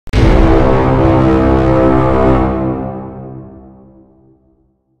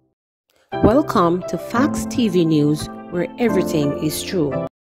Welcome to Facts TV News, where everything is true.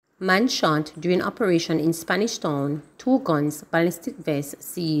 Man shot during operation in Spanish Town, 2 guns, ballistic vests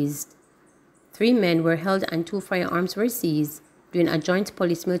seized. 3 men were held and 2 firearms were seized during a joint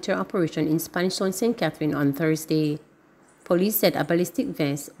police-military operation in Spanish Town, St. Catherine on Thursday. Police said a ballistic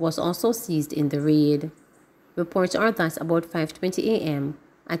vest was also seized in the raid. Reports are that about 5:20 a.m.,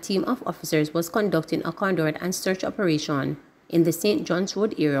 a team of officers was conducting a conduit and search operation in the St. John's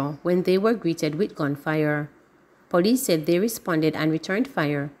Road area when they were greeted with gunfire. Police said they responded and returned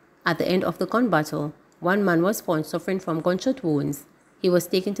fire. At the end of the gun battle, 1 man was found suffering from gunshot wounds. He was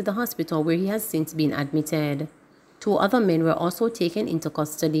taken to the hospital where he has since been admitted. 2 other men were also taken into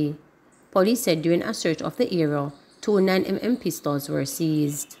custody. Police said during a search of the area, 2 9mm pistols were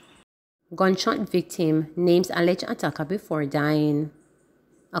seized. Gunshot victim names alleged attacker before dying.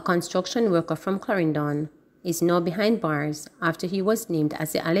 A construction worker from Clarendon is now behind bars after he was named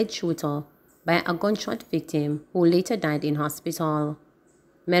as the alleged shooter by a gunshot victim who later died in hospital.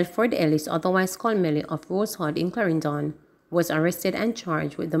 Melford Ellis, otherwise called Melly, of Rosehud in Clarendon, was arrested and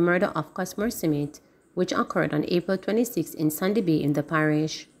charged with the murder of Cosmore Smith, which occurred on April 26 in Sandy Bay in the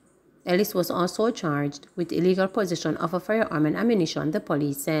parish. Ellis was also charged with illegal possession of a firearm and ammunition, the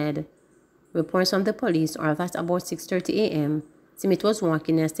police said. Reports from the police are that about 6:30 a.m., Smith was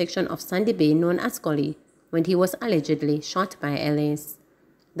walking in a section of Sandy Bay known as Gully when he was allegedly shot by Ellis.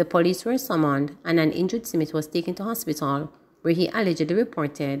 The police were summoned and an injured Smith was taken to hospital where he allegedly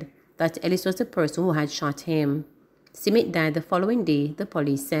reported that Ellis was the person who had shot him. Smith died the following day, the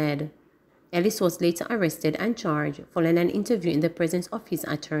police said. Ellis was later arrested and charged following an interview in the presence of his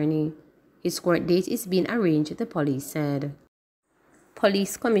attorney. His court date is being arranged, the police said.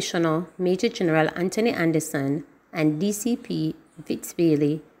 Police Commissioner Major General Anthony Anderson and DCP Fitz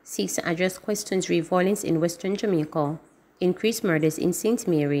Bailey seeks to address questions re violence in Western Jamaica, increased murders in St.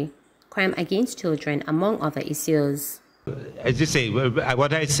 Mary, crime against children, among other issues. As you say,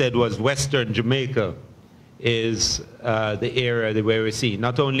 what I said was Western Jamaica is the area where we're seeing,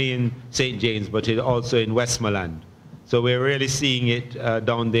 not only in St. James, but also in Westmoreland. So we're really seeing it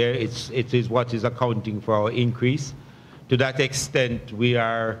down there. It is what is accounting for our increase. To that extent, we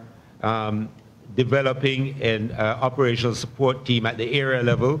are developing an operational support team at the area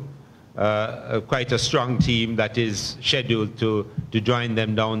level, quite a strong team that is scheduled to join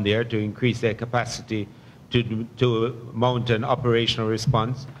them down there to increase their capacity to mount an operational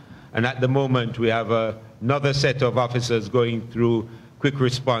response. And at the moment, we have another set of officers going through quick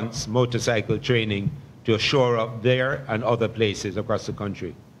response motorcycle training to shore up there and other places across the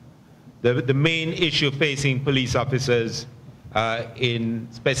country. The main issue facing police officers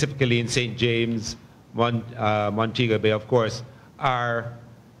specifically in St. James, Montego Bay, of course, are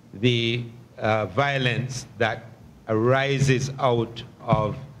the violence that arises out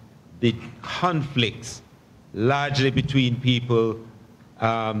of the conflicts, largely between people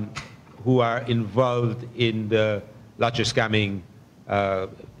who are involved in the lottery scamming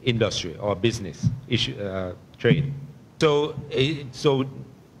industry or business trade. So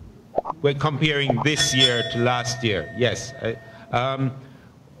we're comparing this year to last year, yes.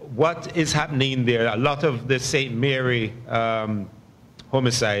 What is happening there, a lot of the St. Mary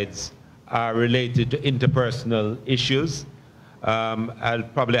homicides are related to interpersonal issues. I'll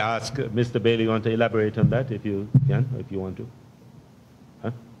probably ask Mr. Bailey, you want to elaborate on that if you can, or if you want to?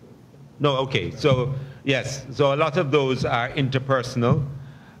 Huh? No, okay, so yes, so a lot of those are interpersonal.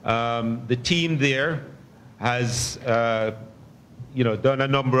 The team there has done a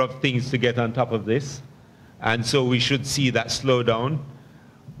number of things to get on top of this, and so we should see that slow down.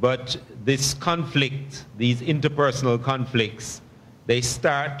 But this conflict, these interpersonal conflicts, they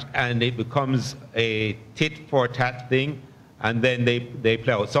start and it becomes a tit-for-tat thing, and then they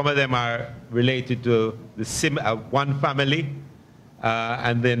play out. Some of them are related to one family,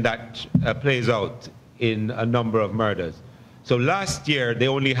 and then that plays out in a number of murders. So last year, they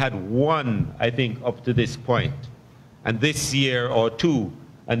only had 1, I think, up to this point. And this year, or 2,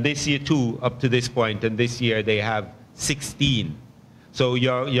 and this year 2 up to this point, and this year they have 16. So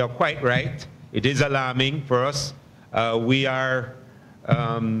you're quite right. It is alarming for us. We also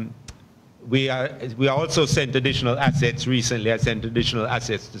sent additional assets recently. I sent additional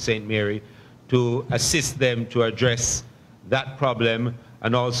assets to St. Mary to assist them to address that problem,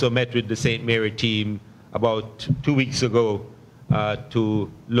 and also met with the St. Mary team about 2 weeks ago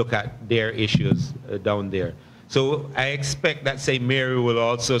to look at their issues down there. So I expect that St. Mary will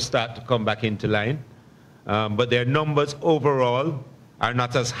also start to come back into line. But their numbers overall are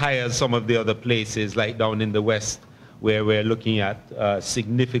not as high as some of the other places, like down in the west, where we're looking at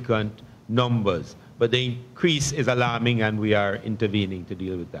significant numbers. But the increase is alarming, and we are intervening to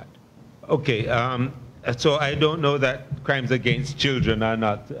deal with that. Okay, so I don't know that crimes against children are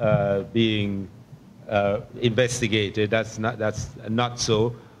not being investigated. That's not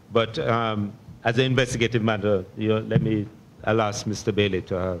so. But as an investigative matter, I'll ask Mr. Bailey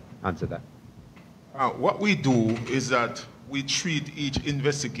to answer that. What we do is that we treat each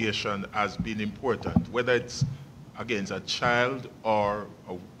investigation as being important, whether it's against a child or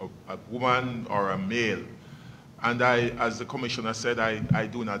a woman or a male. And as the commissioner said, I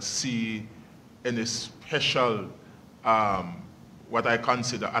do not see any special, what I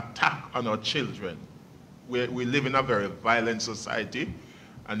consider attack on our children. We live in a very violent society,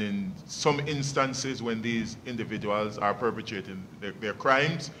 and in some instances when these individuals are perpetrating their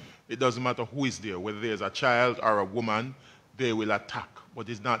crimes, it doesn't matter who is there, whether there's a child or a woman, they will attack. But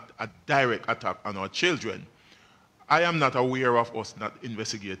it's not a direct attack on our children. I am not aware of us not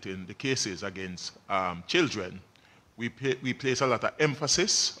investigating the cases against children. We place a lot of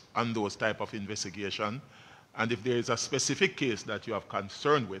emphasis on those type of investigation. And if there is a specific case that you have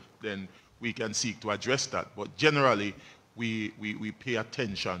concern with, then we can seek to address that. But generally, we pay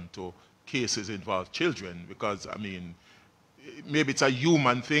attention to cases involving children because, I mean, maybe it's a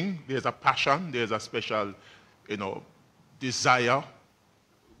human thing. There's a passion. There's a special, desire.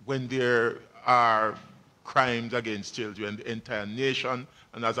 When there are crimes against children, the entire nation,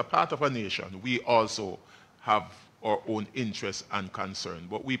 and as a part of a nation, we also have our own interests and concern.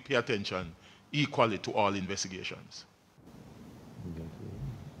 But we pay attention equally to all investigations.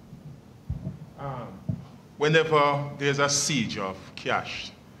 Whenever there's a siege of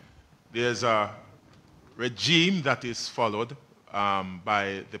cash, there's a regime that is followed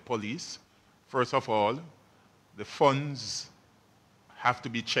by the police. First of all, the funds have to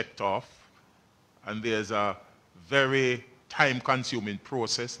be checked off, and there's a very time-consuming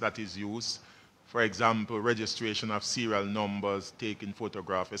process that is used. For example, registration of serial numbers, taking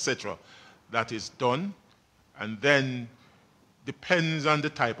photographs, etc. That is done, and then depends on the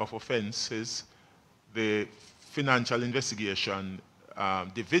type of offenses, the Financial Investigation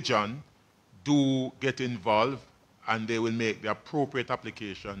Division do get involved, and they will make the appropriate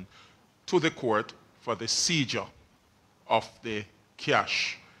application to the court for the seizure of the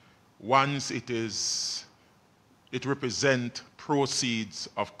cash. Once it represents proceeds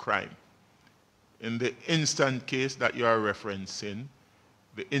of crime. In the instant case that you are referencing,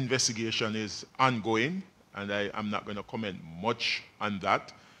 the investigation is ongoing, and I am not going to comment much on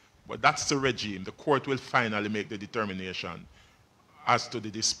that, but that's the regime. The court will finally make the determination as to the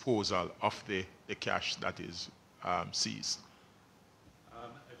disposal of the cash that is seized. I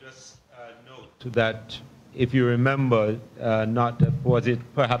just note that if you remember, was it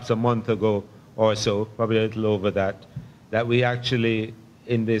perhaps a month ago or so, probably a little over that we actually,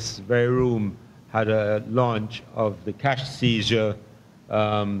 in this very room, had a launch of the cash seizure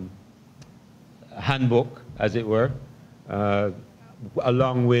handbook, as it were,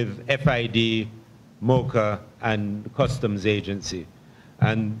 along with FID, MOCA, and Customs Agency.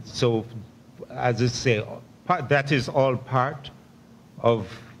 And so, as I say, that is all part of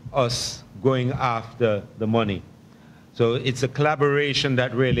us going after the money. So it's a collaboration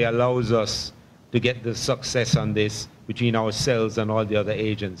that really allows us to get the success on this between ourselves and all the other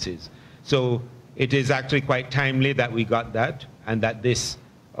agencies. So it is actually quite timely that we got that, and that this,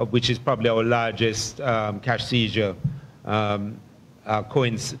 which is probably our largest cash seizure,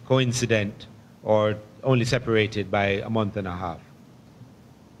 coincident or only separated by a month and a half.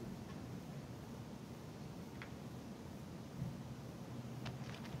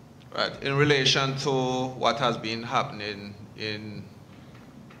 Right. In relation to what has been happening in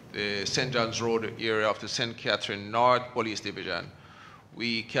the St. John's Road area of the St. Catherine North Police Division,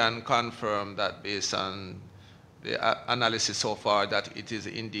 we can confirm that based on the analysis so far that it is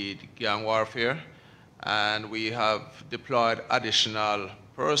indeed gang warfare, and we have deployed additional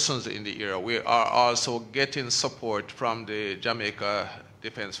persons in the area. We are also getting support from the Jamaica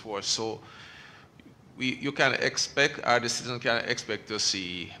Defense Force, so you can expect, our citizens can expect to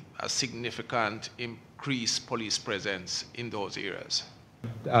see a significant increased police presence in those areas.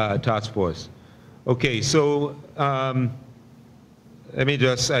 Task force. Okay, so let me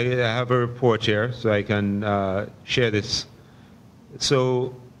just, I have a report here so I can share this.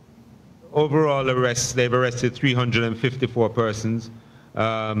 So overall arrests, they've arrested 354 persons.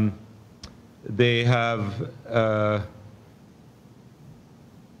 They have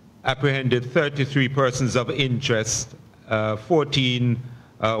apprehended 33 persons of interest, 14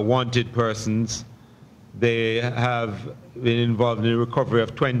 wanted persons. They have been involved in the recovery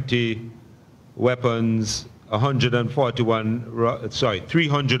of 20 weapons,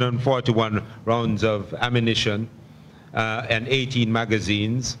 341 rounds of ammunition, and 18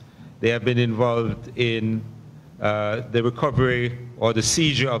 magazines. They have been involved in the recovery or the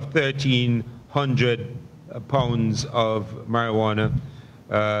seizure of 1,300 pounds of marijuana,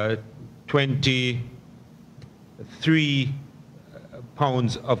 23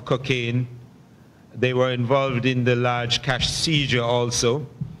 pounds of cocaine. They were involved in the large cash seizure also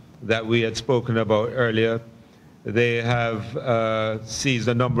that we had spoken about earlier. They have seized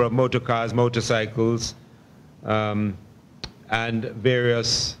a number of motor cars, motorcycles, and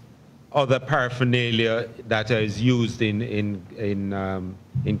various other paraphernalia that is used in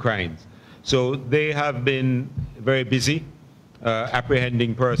crimes. So they have been very busy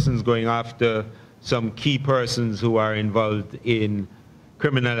apprehending persons, going after some key persons who are involved in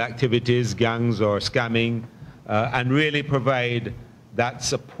criminal activities, gangs or scamming, and really provide that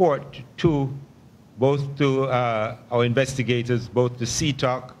support to both to our investigators, both to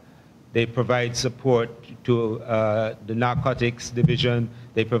CTOC. They provide support to the narcotics division.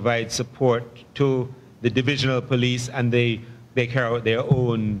 They provide support to the divisional police, and they carry out their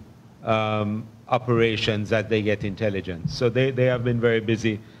own operations as they get intelligence. So they have been very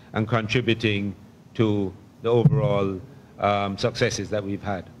busy and contributing to the overall successes that we've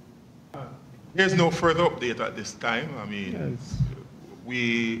had. There's no further update at this time. I mean, Yes.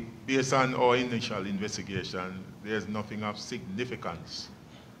 Based on our initial investigation, there's nothing of significance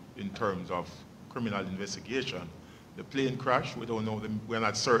in terms of criminal investigation. The plane crash, we don't know, we're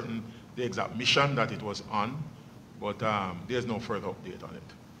not certain the exact mission that it was on, but there's no further update on it.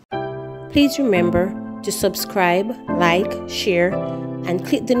 Please remember to subscribe, like, share, and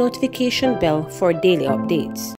click the notification bell for daily updates.